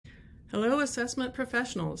Hello, assessment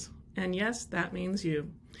professionals, and yes, that means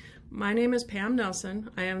you. My name is Pam Nelson.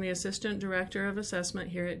 I am the Assistant Director of Assessment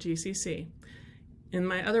here at GCC. In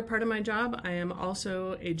my other part of my job, I am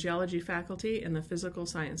also a geology faculty in the Physical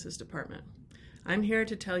Sciences Department. I'm here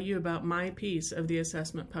to tell you about my piece of the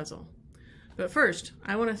assessment puzzle. But first,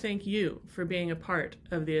 I want to thank you for being a part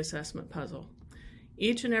of the assessment puzzle.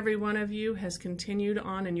 Each and every one of you has continued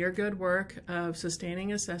on in your good work of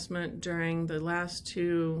sustaining assessment during the last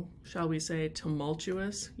two, shall we say,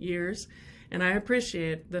 tumultuous years, and I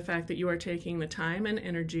appreciate the fact that you are taking the time and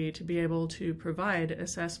energy to be able to provide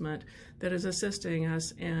assessment that is assisting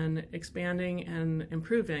us in expanding and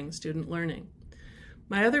improving student learning.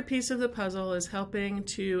 My other piece of the puzzle is helping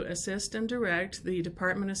to assist and direct the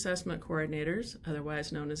Department Assessment Coordinators,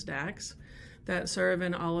 otherwise known as DACs, that serve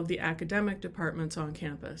in all of the academic departments on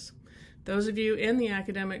campus. Those of you in the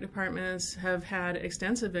academic departments have had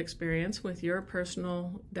extensive experience with your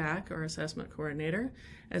personal DAC or assessment coordinator,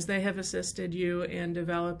 as they have assisted you in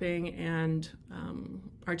developing and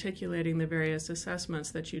articulating the various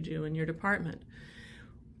assessments that you do in your department.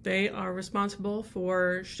 They are responsible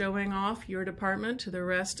for showing off your department to the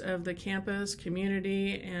rest of the campus,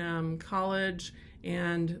 community, and college,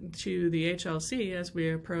 and to the HLC as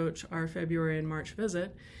we approach our February and March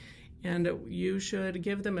visit. And you should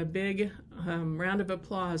give them a big round of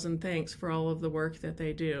applause and thanks for all of the work that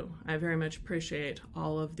they do. I very much appreciate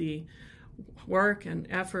all of the work and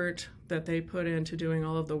effort that they put into doing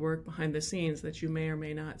all of the work behind the scenes that you may or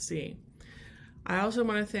may not see. I also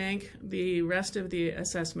want to thank the rest of the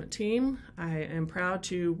assessment team. I am proud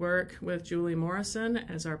to work with Julie Morrison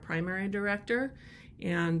as our primary director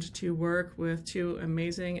and to work with two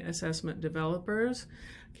amazing assessment developers,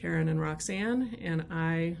 Karen and Roxanne, and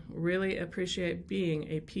I really appreciate being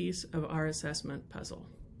a piece of our assessment puzzle.